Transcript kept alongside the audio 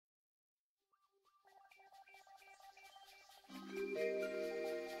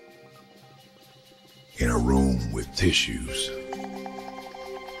in a room with tissues.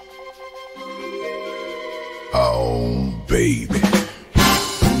 Oh, baby.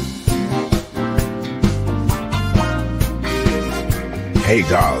 Hey,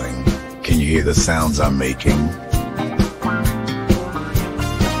 darling, can you hear the sounds I'm making?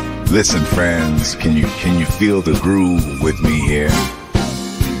 Listen, friends, can you feel the groove with me here?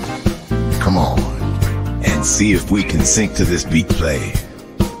 Come on, and see if we can sync to this beat play.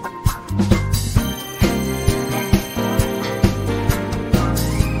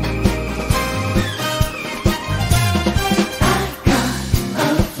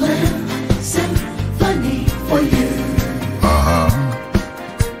 Symphony for you.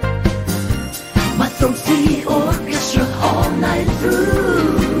 My throat's the orchestra all night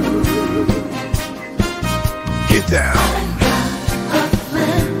through. Get down. I got a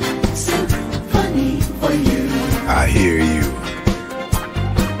Phlegm symphony for you. I hear you.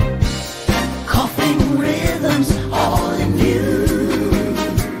 Coughing rhythms all in view.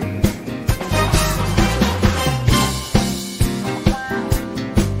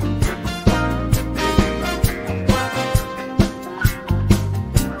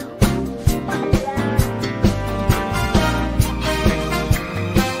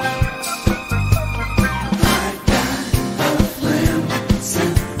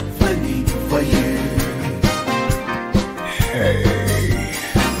 Hey.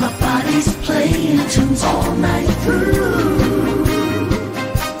 My body's playing tunes all night through.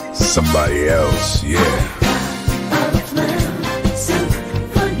 Somebody else, yeah. A Phlegm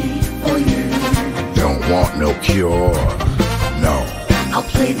symphony for you. Don't want no cure, no. I'll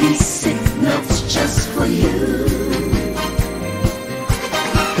play these sick notes just for you.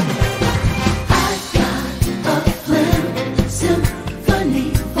 I got a Phlegm symphony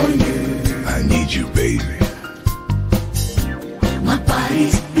for you. I need you, baby. My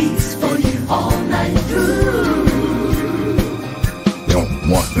body's beats for you all night through. Don't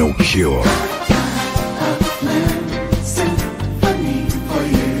want no cure. I got a Phlegm